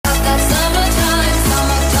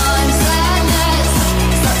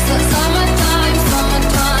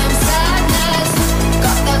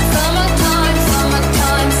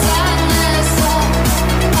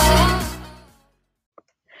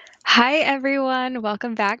everyone.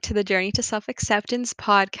 Welcome back to the Journey to Self Acceptance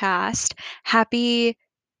podcast. Happy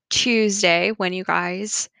Tuesday when you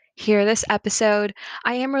guys hear this episode.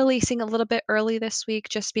 I am releasing a little bit early this week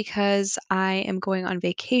just because I am going on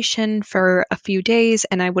vacation for a few days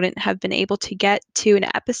and I wouldn't have been able to get to an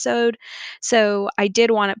episode. So I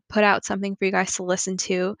did want to put out something for you guys to listen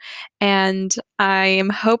to. And I am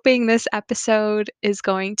hoping this episode is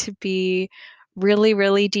going to be really,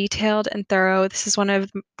 really detailed and thorough. This is one of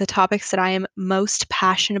the topics that I am most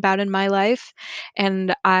passionate about in my life.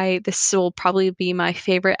 And this will probably be my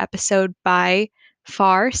favorite episode by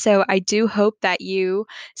far. So I do hope that you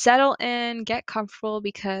settle in, get comfortable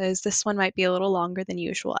because this one might be a little longer than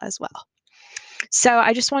usual as well. So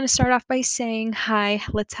I just want to start off by saying hi.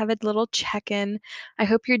 Let's have a little check-in. I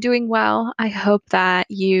hope you're doing well. I hope that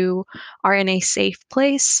you are in a safe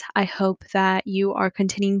place. I hope that you are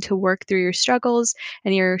continuing to work through your struggles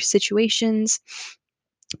and your situations.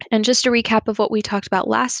 And just a recap of what we talked about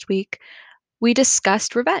last week, we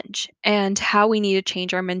discussed revenge and how we need to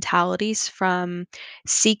change our mentalities from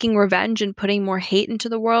seeking revenge and putting more hate into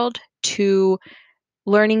the world to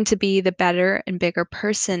learning to be the better and bigger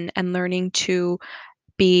person and learning to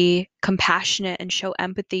be compassionate and show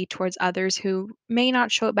empathy towards others who may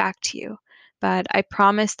not show it back to you. But I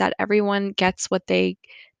promise that everyone gets what they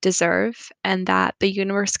deserve and that the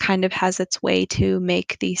universe kind of has its way to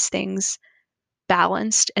make these things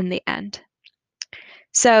balanced in the end.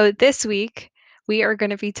 So this week, we are going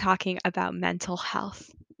to be talking about mental health.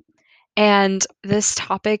 And this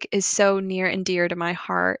topic is so near and dear to my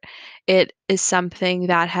heart. It is something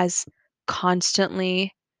that has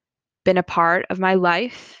constantly been a part of my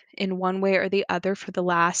life in one way or the other for the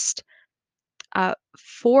last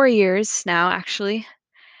 4 years now, actually.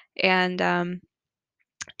 And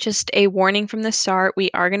just a warning from the start,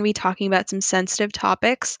 we are going to be talking about some sensitive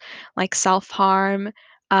topics like self harm,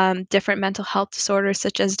 different mental health disorders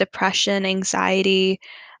such as depression, anxiety,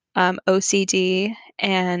 OCD,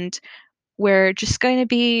 and we're just going to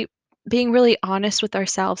be being really honest with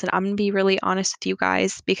ourselves. And I'm going to be really honest with you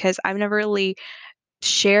guys because I've never really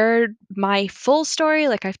shared my full story.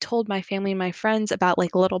 Like I've told my family and my friends about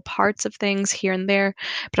like little parts of things here and there,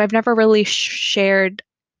 but I've never really shared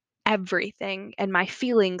everything and my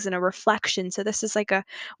feelings and a reflection. So this is like a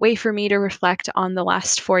way for me to reflect on the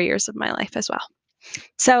last 4 years of my life as well.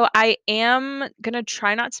 So I am going to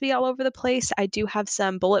try not to be all over the place. I do have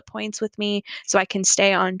some bullet points with me so I can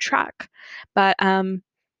stay on track. But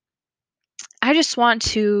I just want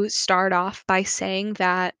to start off by saying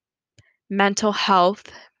that mental health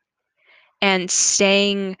and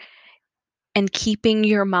staying and keeping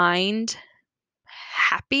your mind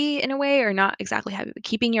happy in a way, or not exactly happy, but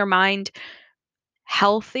keeping your mind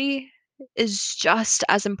healthy is just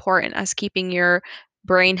as important as keeping your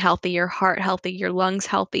brain healthy, your heart healthy, your lungs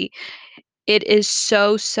healthy. It is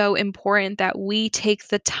so, so important that we take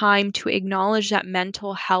the time to acknowledge that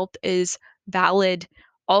mental health is valid.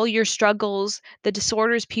 All your struggles, the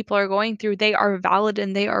disorders people are going through, they are valid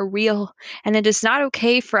and they are real. And it is not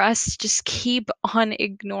okay for us to just keep on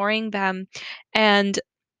ignoring them. And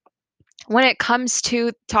when it comes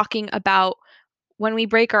to talking about when we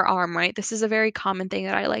break our arm, right? This is a very common thing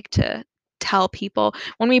that I like to tell people.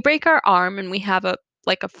 When we break our arm and we have a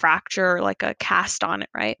fracture, or like a cast on it,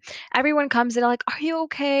 right? Everyone comes in like, "Are you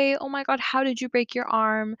okay? Oh my God, how did you break your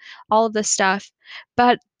arm?" All of this stuff.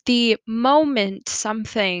 But the moment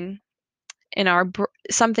something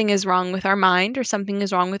is wrong with our mind or something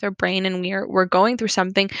is wrong with our brain and we're going through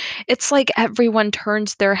something, it's like everyone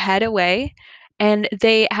turns their head away and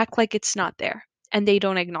they act like it's not there and they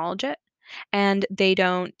don't acknowledge it and they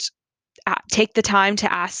don't take the time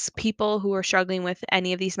to ask people who are struggling with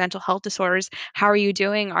any of these mental health disorders, how are you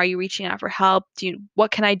doing? Are you reaching out for help?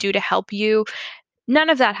 What can I do to help you?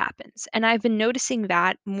 None of that happens. And I've been noticing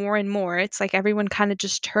that more and more. It's like everyone kind of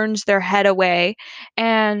just turns their head away.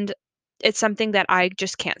 And it's something that I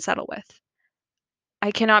just can't settle with.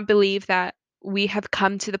 I cannot believe that we have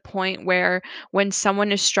come to the point where when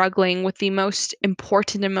someone is struggling with the most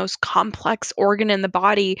important and most complex organ in the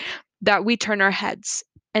body, that we turn our heads.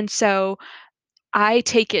 And so I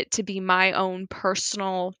take it to be my own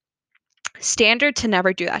personal standard to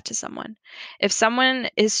never do that to someone. If someone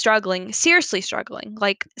is struggling, seriously struggling,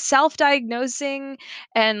 like self-diagnosing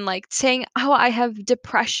and like saying, "Oh, I have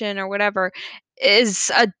depression" or whatever, is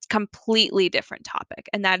a completely different topic.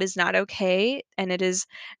 And that is not okay. And it is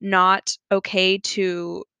not okay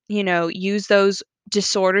to, use those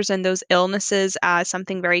disorders and those illnesses as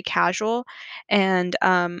something very casual. And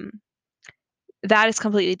that is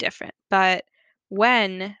completely different. But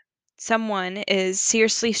when someone is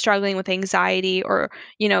seriously struggling with anxiety or,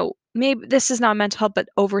 maybe this is not mental health, but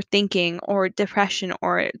overthinking or depression,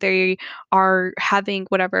 or they are having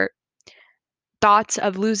whatever thoughts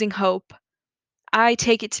of losing hope, I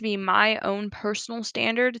take it to be my own personal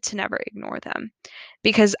standard to never ignore them.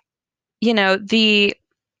 Because, you know, this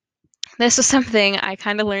is something I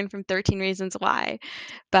kind of learned from 13 Reasons Why,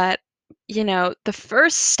 but the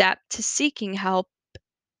first step to seeking help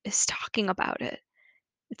is talking about it.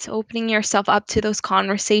 It's opening yourself up to those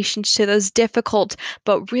conversations, to those difficult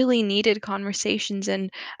but really needed conversations. And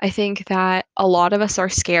I think that a lot of us are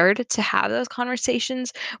scared to have those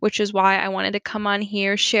conversations, which is why I wanted to come on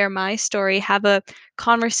here, share my story, have a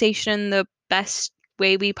conversation the best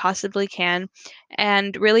way we possibly can,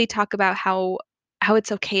 and really talk about how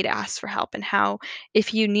it's okay to ask for help, and how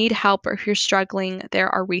if you need help or if you're struggling, there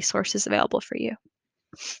are resources available for you.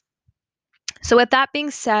 So, with that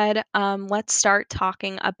being said, let's start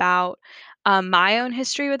talking about my own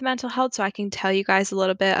history with mental health so I can tell you guys a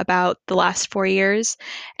little bit about the last 4 years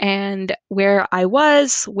and where I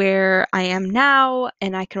was, where I am now,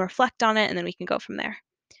 and I can reflect on it and then we can go from there.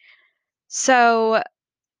 So,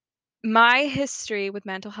 my history with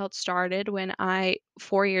mental health started when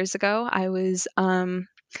 4 years ago, I was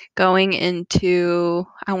going into,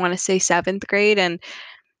 I want to say, seventh grade, and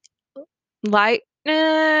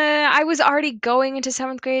I was already going into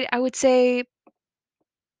seventh grade. I would say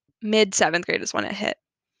mid seventh grade is when it hit.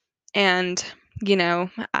 And,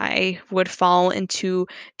 I would fall into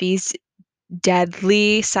these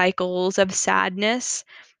deadly cycles of sadness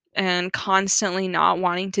and constantly not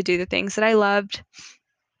wanting to do the things that I loved,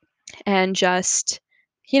 and just,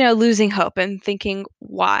 losing hope and thinking,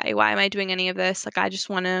 why? Why am I doing any of this? Like, I just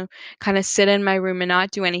want to kind of sit in my room and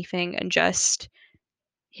not do anything and just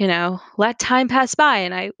let time pass by.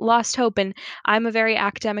 And I lost hope. And I'm a very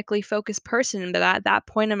academically focused person, but at that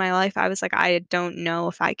point in my life, I was like, I don't know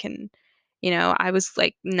if I can, I was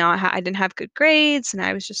like, I didn't have good grades, and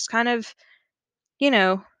I was just kind of, you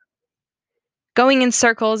know, going in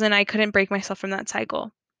circles, and I couldn't break myself from that cycle.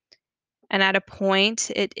 And at a point,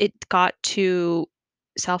 it got to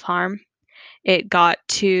self harm. It got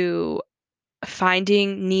to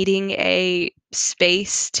needing a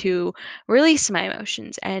space to release my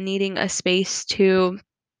emotions and needing a space to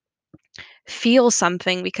feel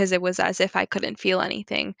something, because it was as if I couldn't feel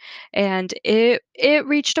anything. And it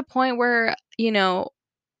reached a point where,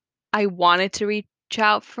 I wanted to reach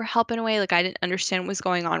out for help in a way. Like, I didn't understand what was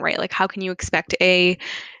going on, right? Like, how can you expect a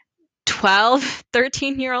 12,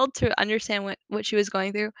 13-year-old to understand what she was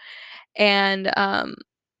going through? And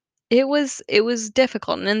it was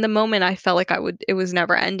difficult. And in the moment I felt like it was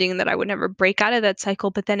never ending, and that I would never break out of that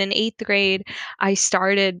cycle. But then in 8th grade, I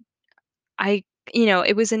started I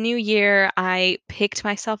it was a new year. I picked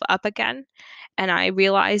myself up again, and I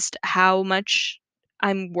realized how much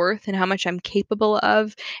I'm worth and how much I'm capable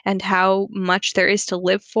of and how much there is to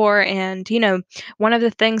live for. And, one of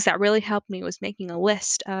the things that really helped me was making a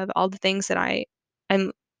list of all the things that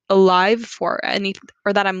I'm alive for,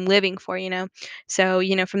 or that I'm living for. So,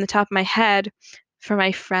 from the top of my head, for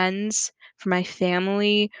my friends, for my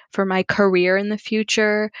family, for my career in the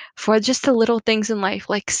future, for just the little things in life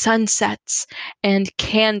like sunsets and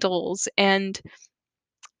candles. And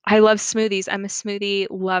I love smoothies. I'm a smoothie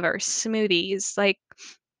lover. Smoothies, like,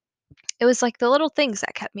 it was like the little things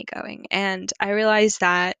that kept me going. And I realized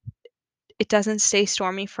that it doesn't stay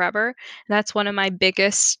stormy forever. And that's one of the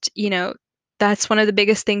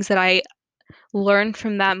biggest things that I learned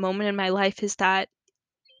from that moment in my life, is that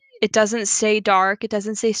it doesn't stay dark, it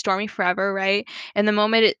doesn't stay stormy forever, right? And the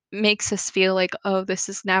moment it makes us feel like, oh, this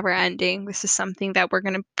is never ending, this is something that we're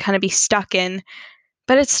going to kind of be stuck in.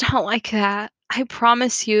 But it's not like that. I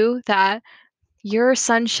promise you that your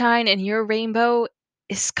sunshine and your rainbow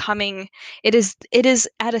is coming. It is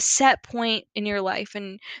at a set point in your life,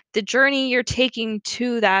 and the journey you're taking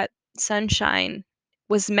to that sunshine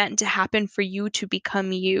was meant to happen for you to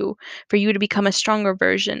become you, for you to become a stronger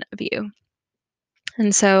version of you.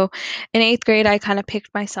 And so in 8th grade, I kind of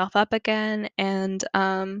picked myself up again, and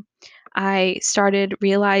I started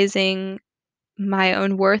realizing my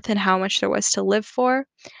own worth and how much there was to live for.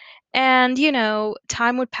 And,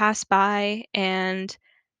 time would pass by, and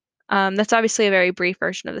that's obviously a very brief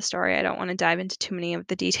version of the story. I don't want to dive into too many of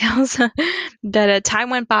the details. But time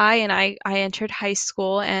went by, and I entered high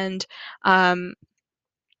school, and um,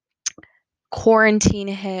 quarantine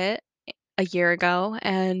hit a year ago,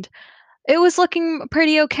 and it was looking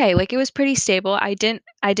pretty okay. Like, it was pretty stable. I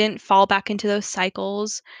didn't fall back into those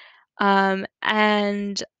cycles. And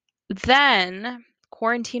then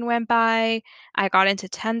quarantine went by. I got into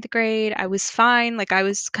 10th grade. I was fine. Like, I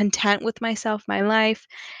was content with myself, my life.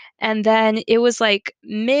 And then it was like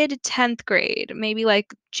mid 10th grade, maybe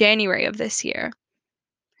like January of this year,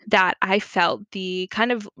 that I felt the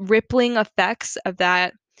kind of rippling effects of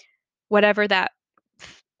that, whatever that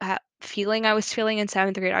feeling I was feeling in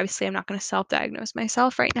 7th grade. Obviously, I'm not going to self-diagnose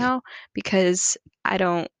myself right now because I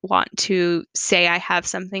don't want to say I have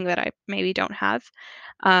something that I maybe don't have.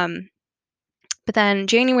 Um, but then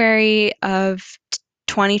January of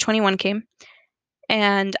 2021 came,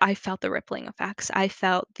 and I felt the rippling effects. I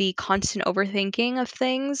felt the constant overthinking of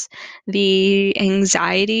things, the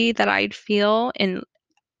anxiety that I'd feel in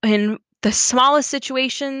the smallest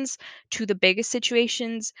situations to the biggest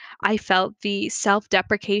situations. I felt the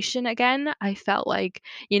self-deprecation again. I felt like,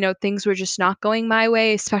 things were just not going my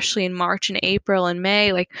way, especially in March and April and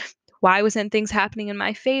May. Like, why wasn't things happening in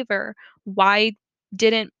my favor? Why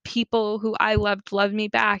didn't people who I loved love me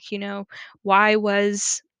back? Why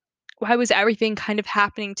was why was everything kind of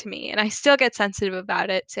happening to me? And I still get sensitive about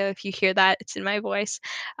it. So if you hear that, it's in my voice.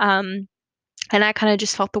 Um, and I kind of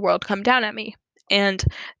just felt the world come down at me. And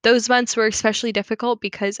those months were especially difficult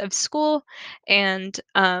because of school and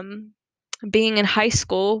being in high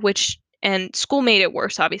school, and school made it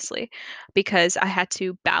worse, obviously, because I had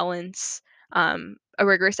to balance a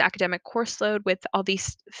rigorous academic course load with all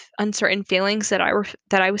these uncertain feelings that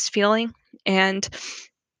I was feeling. And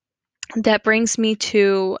that brings me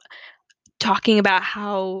to talking about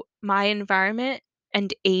how my environment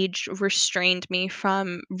and age restrained me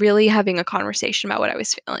from really having a conversation about what I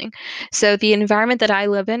was feeling. So the environment that I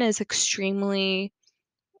live in is extremely,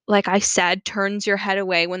 like I said, turns your head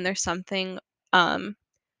away when there's something um,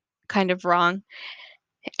 kind of wrong.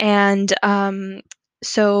 And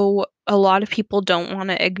so a lot of people don't want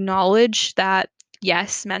to acknowledge that,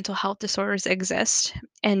 yes, mental health disorders exist.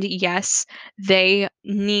 And yes, they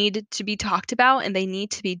need to be talked about and they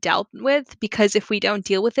need to be dealt with, because if we don't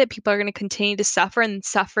deal with it, people are going to continue to suffer. And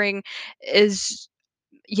suffering is,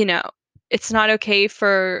 you know, it's not okay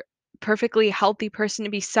for perfectly healthy person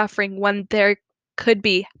to be suffering when there could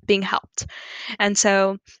be being helped. And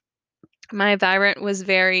so my environment was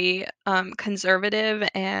very conservative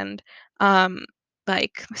and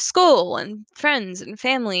like school and friends and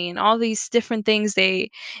family and all these different things.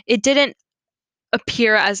 It didn't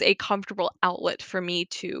appear as a comfortable outlet for me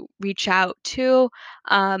to reach out to,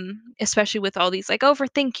 especially with all these like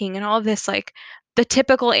overthinking and all this. Like, the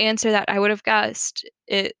typical answer that I would have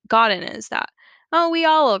gotten is that, oh, we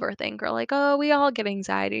all overthink, or like, oh, we all get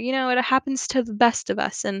anxiety, it happens to the best of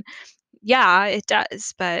us. And yeah, it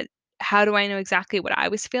does, but how do I know exactly what I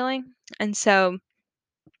was feeling? And so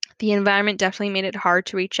the environment definitely made it hard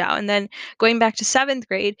to reach out. And then going back to 7th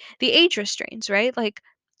grade, the age restraints, right? Like,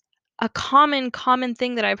 a common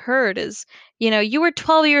thing that I've heard is, you were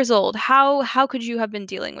 12 years old. How could you have been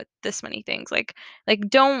dealing with this many things? Like,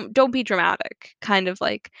 don't be dramatic. Kind of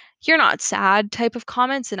like, you're not sad type of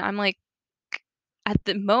comments. And I'm like, at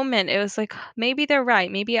the moment, it was like, maybe they're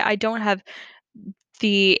right. Maybe I don't have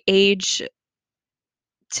the age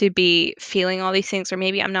to be feeling all these things, or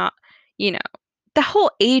maybe I'm not, you know, the whole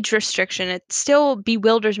age restriction, it still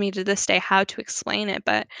bewilders me to this day how to explain it.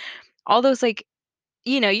 But all those, like,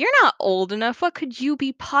 you're not old enough. What could you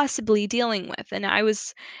be possibly dealing with?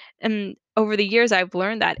 And over the years, I've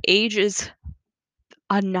learned that age is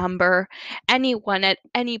a number. Anyone at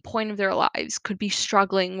any point of their lives could be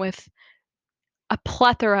struggling with a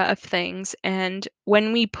plethora of things. And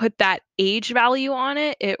when we put that age value on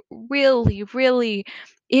it, it really, really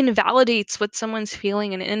invalidates what someone's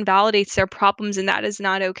feeling and it invalidates their problems. And that is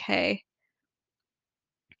not okay.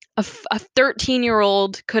 A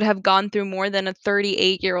 13-year-old could have gone through more than a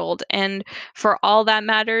 38-year-old. And for all that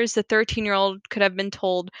matters, the 13-year-old could have been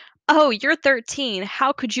told, oh, you're 13.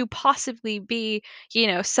 How could you possibly be,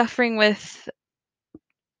 suffering with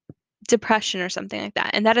depression or something like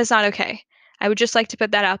that? And that is not okay. I would just like to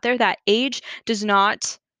put that out there, that age does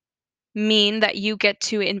not mean that you get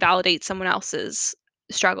to invalidate someone else's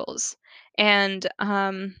struggles. And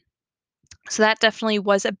so that definitely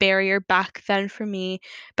was a barrier back then for me,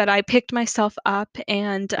 but I picked myself up,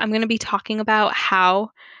 and I'm going to be talking about how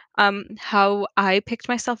I picked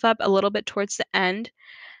myself up a little bit towards the end.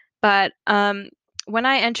 But when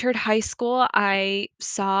I entered high school, I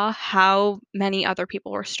saw how many other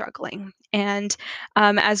people were struggling. And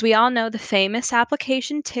as we all know, the famous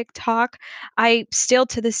application TikTok, I still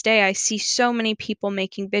to this day, I see so many people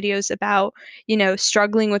making videos about,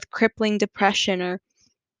 struggling with crippling depression or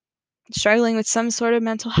struggling with some sort of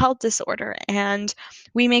mental health disorder. And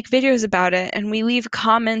we make videos about it and we leave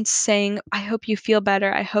comments saying, I hope you feel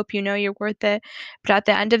better. I hope you know you're worth it. But at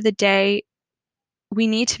the end of the day, we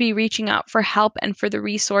need to be reaching out for help and for the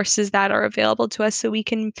resources that are available to us so we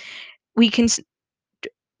can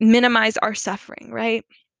minimize our suffering, right?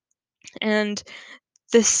 And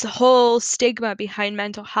this whole stigma behind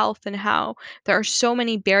mental health and how there are so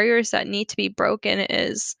many barriers that need to be broken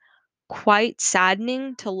is quite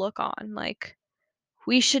saddening to look on. Like,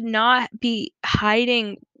 we should not be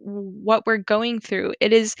hiding what we're going through.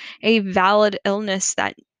 It is a valid illness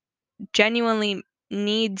that genuinely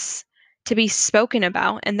needs to be spoken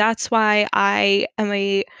about. And that's why I am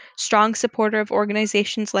a strong supporter of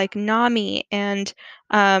organizations like NAMI and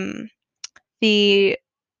um, the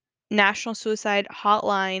National Suicide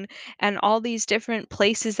Hotline and all these different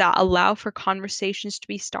places that allow for conversations to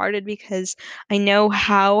be started, because I know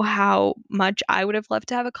how much I would have loved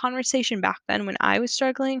to have a conversation back then when I was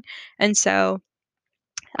struggling. And so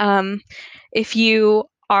um, if you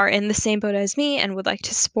are in the same boat as me and would like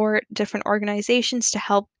to support different organizations to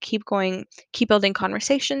help keep building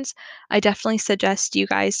conversations, I definitely suggest you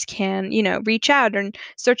guys can, reach out and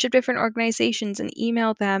search up different organizations and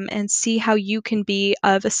email them and see how you can be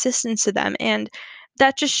of assistance to them. And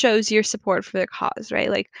that just shows your support for the cause, right?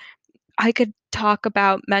 Like, I could talk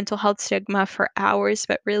about mental health stigma for hours,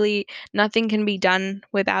 but really nothing can be done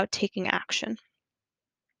without taking action.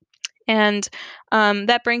 And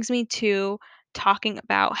that brings me to talking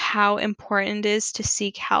about how important it is to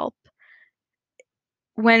seek help.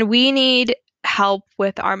 When we need help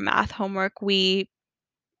with our math homework, we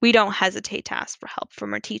don't hesitate to ask for help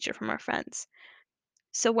from our teacher, from our friends.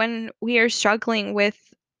 So when we are struggling with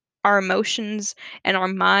our emotions and our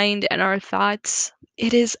mind and our thoughts,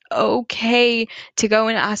 it is okay to go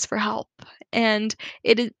and ask for help. And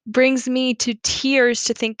brings me to tears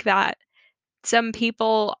to think that some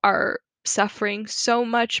people are suffering so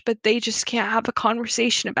much, but they just can't have a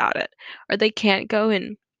conversation about it, or they can't go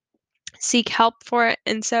and seek help for it.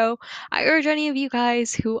 And so I urge any of you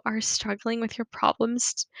guys who are struggling with your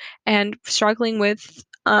problems and struggling with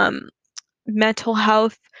mental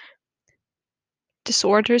health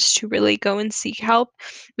disorders to really go and seek help,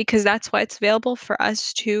 because that's why it's available for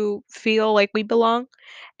us to feel like we belong.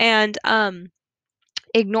 And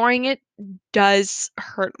ignoring it does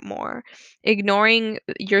hurt more. Ignoring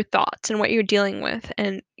your thoughts and what you're dealing with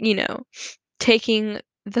and, taking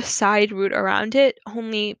the side route around it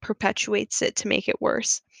only perpetuates it to make it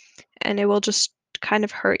worse. And it will just kind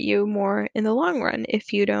of hurt you more in the long run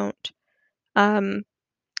if you don't um,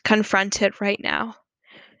 confront it right now.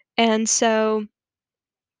 And so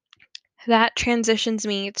that transitions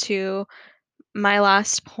me to my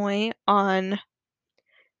last point on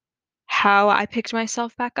how I picked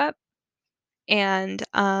myself back up. And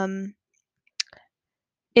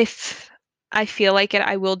if I feel like it,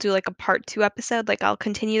 I will do like a part two episode. Like, I'll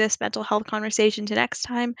continue this mental health conversation to next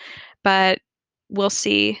time, but we'll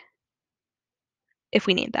see if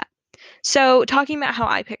we need that. So, talking about how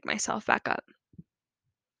I picked myself back up.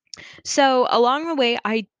 So, along the way,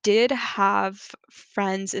 I did have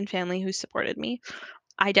friends and family who supported me.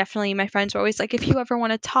 My friends were always like, if you ever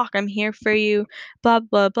want to talk, I'm here for you, blah,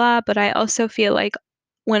 blah, blah. But I also feel like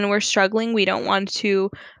when we're struggling, we don't want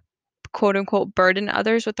to quote unquote burden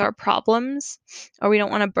others with our problems, or we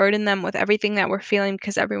don't want to burden them with everything that we're feeling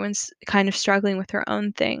because everyone's kind of struggling with their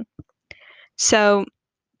own thing. So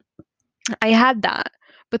I had that.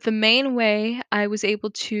 But the main way I was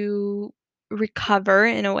able to recover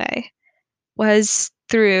in a way was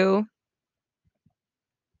through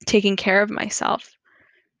taking care of myself.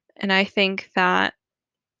 And I think that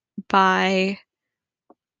by,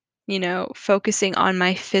 focusing on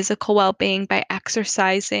my physical well being, by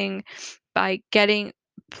exercising, by getting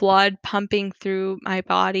blood pumping through my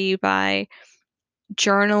body, by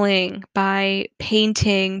journaling, by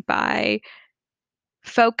painting, by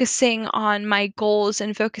focusing on my goals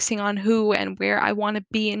and focusing on who and where I want to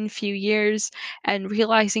be in a few years, and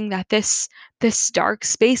realizing that this dark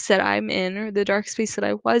space that I'm in, or the dark space that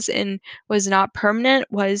I was in, was not permanent,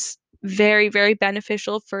 was very, very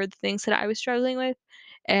beneficial for the things that I was struggling with.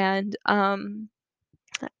 And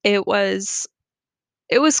it was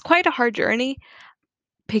it was quite a hard journey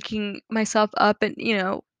picking myself up. And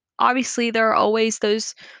obviously there are always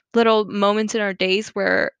those little moments in our days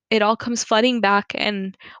where it all comes flooding back,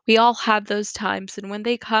 and we all have those times. And when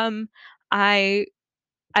they come, I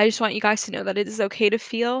just want you guys to know that it is okay to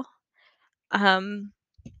feel. um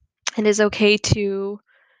it is okay to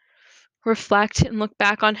reflect and look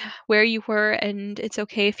back on where you were, and it's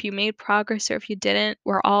okay if you made progress or if you didn't.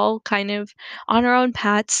 We're all kind of on our own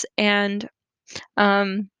paths. And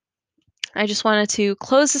um I just wanted to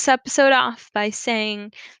close this episode off by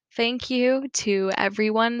saying thank you to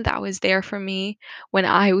everyone that was there for me when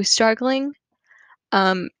I was struggling.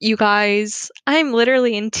 You guys, I'm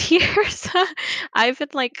literally in tears. I've been,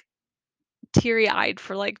 like, teary-eyed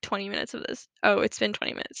for, like, 20 minutes of this. Oh, it's been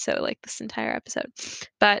 20 minutes, so, like, this entire episode.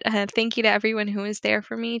 But, thank you to everyone who was there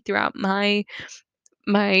for me throughout my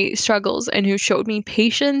struggles and who showed me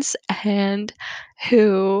patience and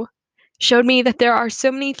who showed me that there are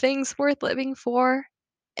so many things worth living for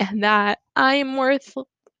and that I am worth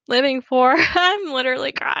living for. I'm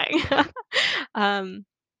literally crying. um,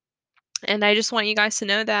 and I just want you guys to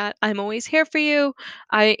know that I'm always here for you.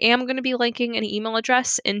 I am going to be linking an email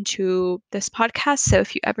address into this podcast. So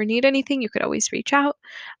if you ever need anything, you could always reach out.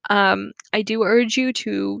 I do urge you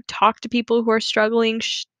to talk to people who are struggling,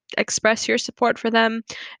 express your support for them,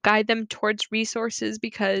 guide them towards resources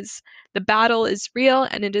because the battle is real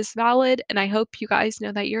and it is valid. And I hope you guys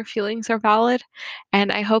know that your feelings are valid.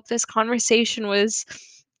 And I hope this conversation was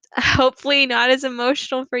hopefully not as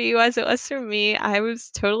emotional for you as it was for me. I was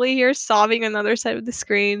totally here sobbing on the other side of the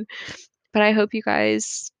screen, but I hope you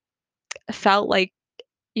guys felt like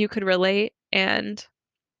you could relate and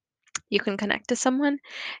you can connect to someone.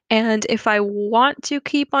 And if I want to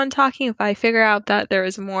keep on talking, if I figure out that there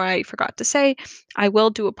is more I forgot to say, I will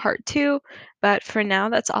do a part two. But for now,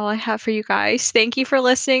 that's all I have for you guys. Thank you for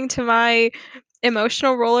listening to my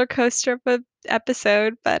emotional roller coaster of a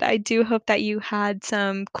episode, but I do hope that you had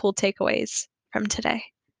some cool takeaways from today.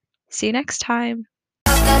 See you next time.